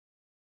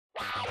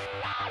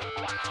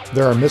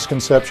There are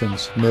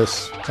misconceptions,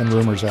 myths, and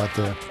rumors out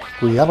there.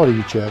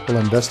 Reality Check will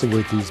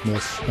investigate these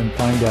myths and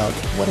find out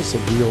what is the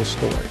real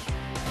story.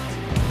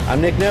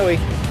 I'm Nick Noe,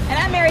 And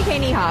I'm Mary Kay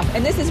Niehoff,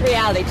 and this is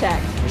Reality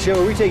Check. the show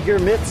where we take your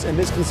myths and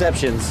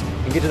misconceptions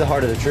and get to the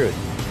heart of the truth.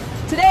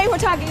 Today we're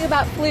talking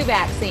about flu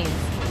vaccines.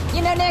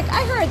 You know, Nick,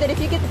 I heard that if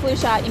you get the flu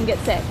shot, you can get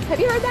sick. Have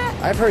you heard that?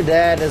 I've heard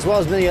that, as well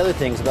as many other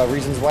things about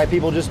reasons why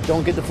people just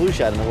don't get the flu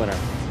shot in the winter.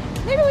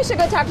 Maybe we should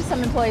go talk to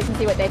some employees and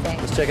see what they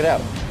think. Let's check it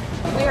out.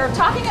 We are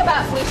talking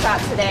about flu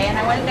shots today, and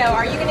I want to know,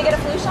 are you going to get a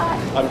flu shot?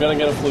 I'm going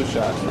to get a flu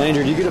shot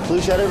Andrew, do you get a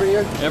flu shot every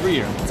year? every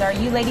year. So are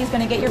you ladies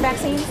going to get your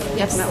vaccines?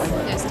 Definitely.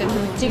 Yes,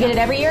 definitely. Do you get it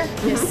every year?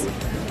 Yes.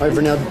 All right,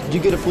 Vernell, do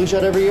you get a flu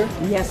shot every year?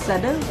 Yes,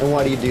 I do. And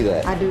why do you do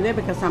that? I do that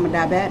because I'm a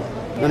diabetic.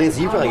 Now,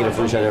 Nancy, you probably get a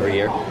flu shot every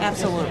year.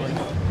 Absolutely.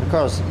 And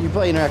Carlos, you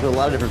probably interact with a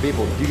lot of different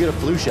people. Do you get a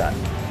flu shot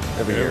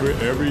every year?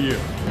 Every year.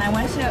 And I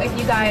wanted to know if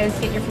you guys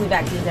get your flu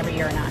vaccines every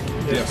year or not.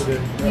 Yes.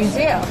 You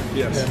do?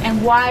 Yes.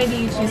 And why do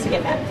you choose to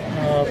get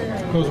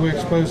that? Because we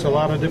expose a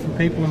lot of different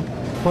people in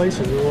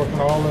places. We work in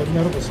all the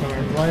medical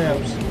centers,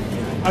 labs.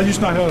 I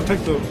used not to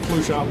take the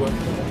flu shot, but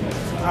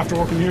after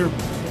working here,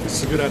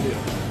 it's a good idea.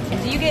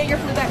 And do you get your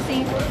flu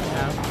vaccine? No.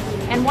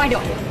 And why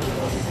don't you?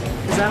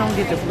 Because I don't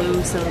get the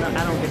flu, so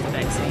I don't get the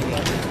vaccine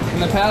either. In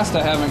the past,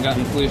 I haven't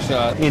gotten flu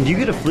shot. And do you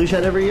get a flu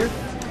shot every year?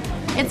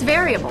 It's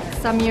variable.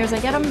 Some years I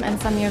get them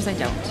and some years I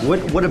don't.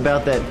 What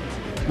about that?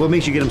 What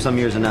makes you get them some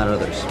years and not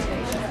others?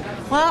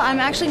 Well, I'm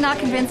actually not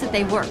convinced that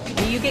they work.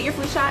 Do you get your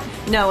flu shot?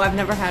 No, I've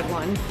never had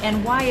one.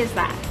 And why is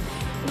that?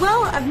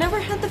 Well, I've never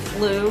had the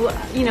flu.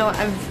 You know,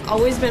 I've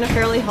always been a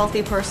fairly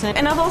healthy person.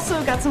 And I've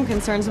also got some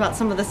concerns about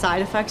some of the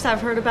side effects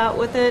I've heard about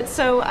with it.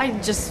 So I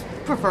just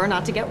prefer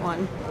not to get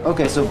one.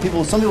 Okay, so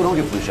some people don't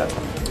get flu shots.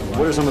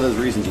 What are some of those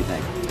reasons you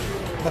think?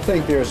 I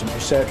think there's a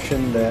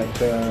perception that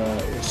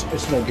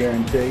it's no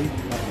guarantee.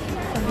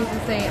 Some people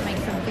say it makes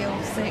them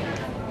feel sick.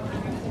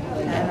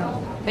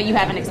 But you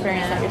haven't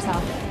experienced that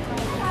yourself.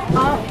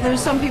 There's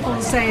some people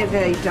who say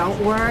they don't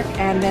work,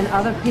 and then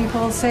other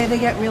people say they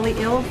get really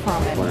ill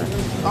from it.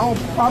 Oh,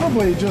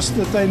 probably just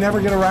that they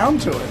never get around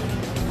to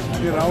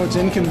it. You know, it's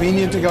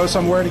inconvenient to go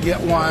somewhere to get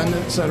one,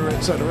 et cetera,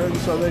 and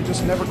so they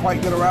just never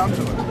quite get around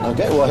to it.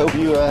 Okay, well, I hope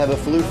you have a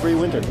flu-free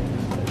winter.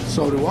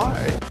 So do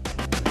I.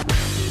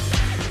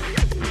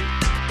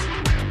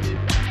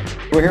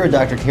 We're here with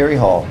Dr. Carrie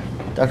Hall.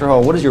 Dr.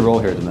 Hall, what is your role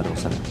here at the Medical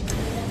Center?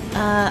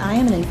 I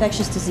am an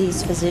infectious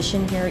disease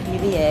physician here at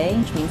UVA,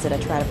 which means that I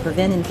try to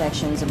prevent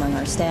infections among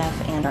our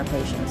staff and our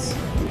patients.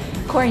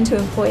 According to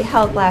Employee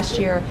Health last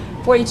year,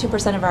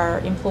 42% of our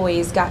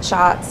employees got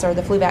shots or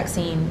the flu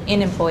vaccine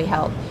in Employee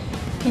Health.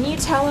 Can you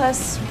tell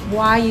us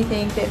why you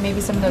think that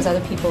maybe some of those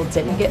other people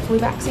didn't get flu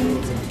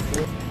vaccines?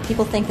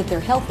 People think that they're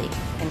healthy,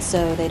 and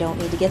so they don't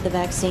need to get the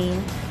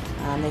vaccine.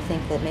 They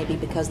think that maybe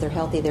because they're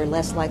healthy, they're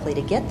less likely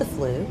to get the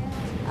flu.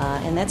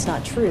 And that's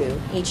not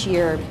true. Each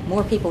year,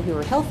 more people who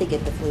are healthy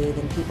get the flu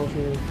than people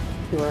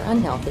who are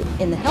unhealthy.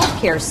 In the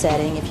healthcare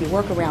setting, if you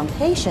work around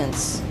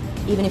patients,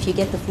 even if you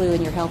get the flu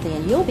and you're healthy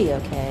and you'll be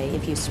okay,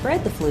 if you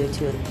spread the flu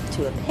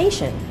to a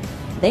patient,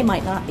 they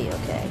might not be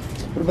okay.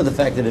 What about the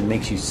fact that it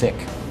makes you sick?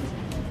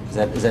 Is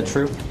that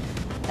true?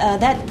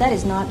 That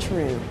is not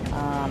true.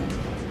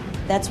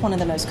 That's one of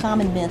the most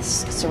common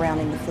myths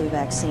surrounding the flu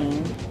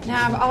vaccine.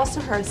 Now, I've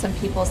also heard some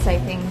people say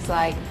things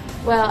like,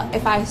 well,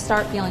 if I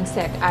start feeling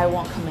sick, I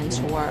won't come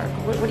into work.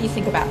 What do you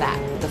think about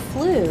that? The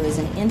flu is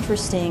an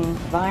interesting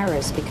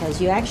virus because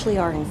you actually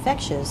are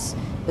infectious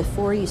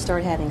before you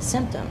start having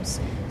symptoms.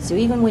 So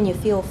even when you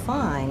feel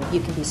fine, you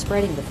can be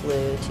spreading the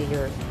flu to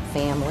your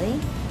family,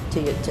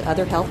 to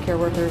other healthcare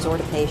workers, or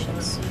to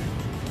patients.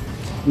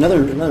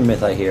 Another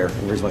myth I hear,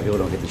 and the reason why people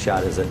don't get the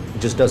shot, is that it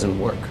just doesn't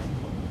work.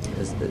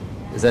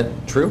 Is that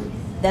true?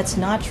 That's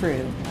not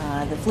true.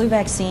 The flu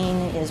vaccine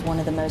is one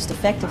of the most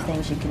effective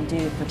things you can do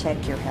to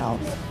protect your health.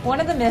 One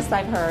of the myths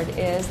I've heard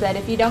is that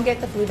if you don't get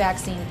the flu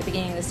vaccine at the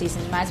beginning of the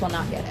season, you might as well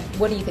not get it.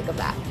 What do you think of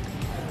that?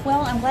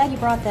 Well, I'm glad you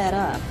brought that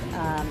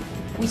up.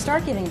 We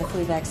start giving the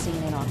flu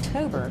vaccine in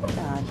October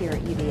here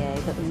at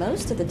UVA, but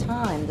most of the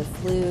time the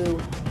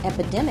flu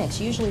epidemics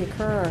usually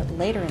occur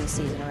later in the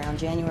season, around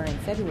January and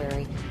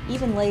February,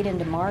 even late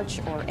into March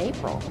or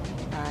April.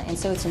 And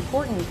so it's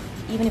important,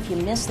 even if you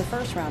miss the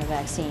first round of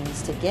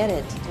vaccines, to get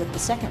it with the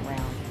second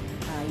round.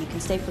 You can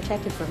stay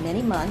protected for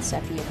many months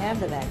after you have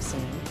the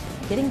vaccine.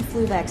 Getting the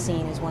flu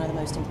vaccine is one of the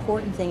most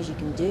important things you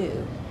can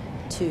do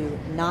to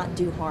not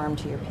do harm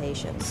to your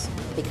patients.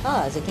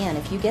 Because, again,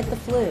 if you get the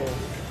flu,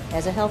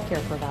 as a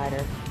healthcare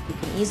provider, you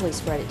can easily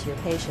spread it to your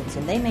patients,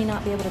 and they may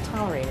not be able to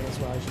tolerate it as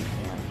well as you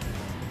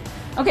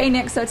can. Okay,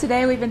 Nick, so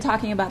today we've been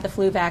talking about the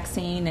flu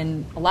vaccine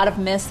and a lot of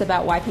myths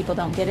about why people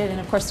don't get it, and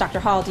of course Dr.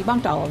 Hall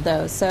debunked all of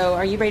those. So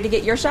are you ready to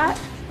get your shot?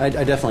 I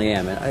definitely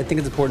am. And I think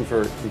it's important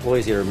for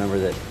employees here to remember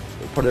that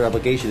part of their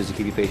obligation is to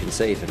keep your patients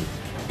safe, and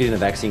getting the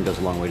vaccine goes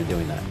a long way to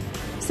doing that.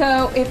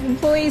 So if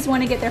employees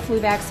want to get their flu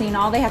vaccine,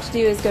 all they have to do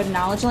is go to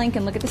Knowledge Link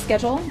and look at the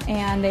schedule,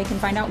 and they can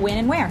find out when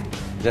and where.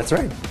 That's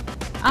right.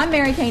 I'm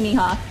Mary Kay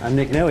Niehoff. I'm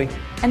Nick Noe.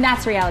 And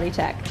that's Reality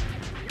Check.